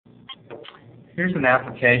Here's an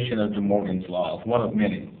application of DeMorgan's laws, one of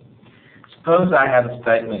many. Suppose I have a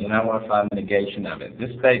statement and I want to find the negation of it. This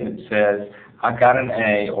statement says, I got an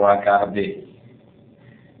A or I got a B.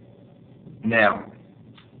 Now,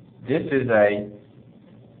 this is a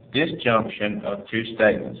disjunction of two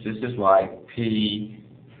statements. This is like P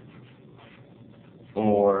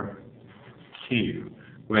or Q,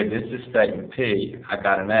 where this is statement P, I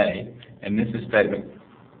got an A, and this is statement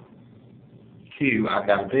Q, I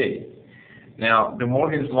got a B. Now,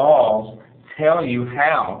 DeMorgan's laws tell you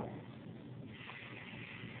how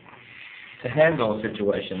to handle a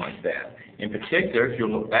situation like that. In particular, if you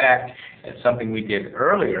look back at something we did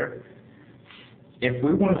earlier, if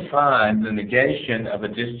we want to find the negation of a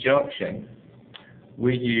disjunction,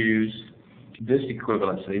 we use this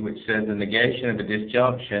equivalency, which says the negation of a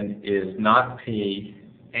disjunction is not P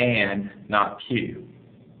and not Q.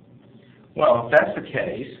 Well, if that's the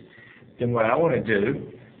case, then what I want to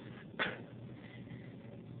do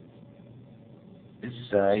is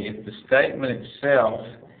say if the statement itself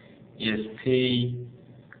is P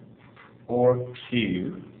or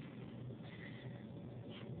Q,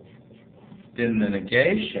 then the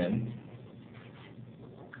negation,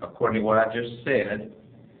 according to what I just said,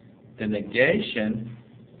 the negation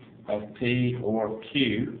of P or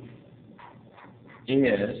Q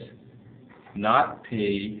is not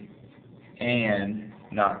P and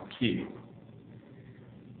not Q.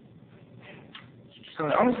 So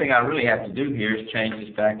the only thing I really have to do here is change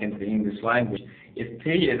this back into the English language. If P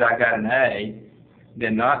is I got an A,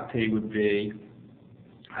 then not P would be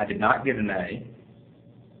I did not get an A.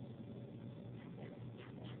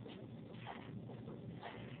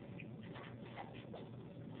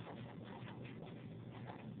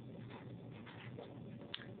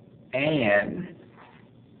 And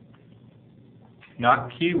not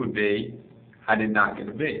Q would be I did not get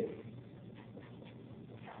a B.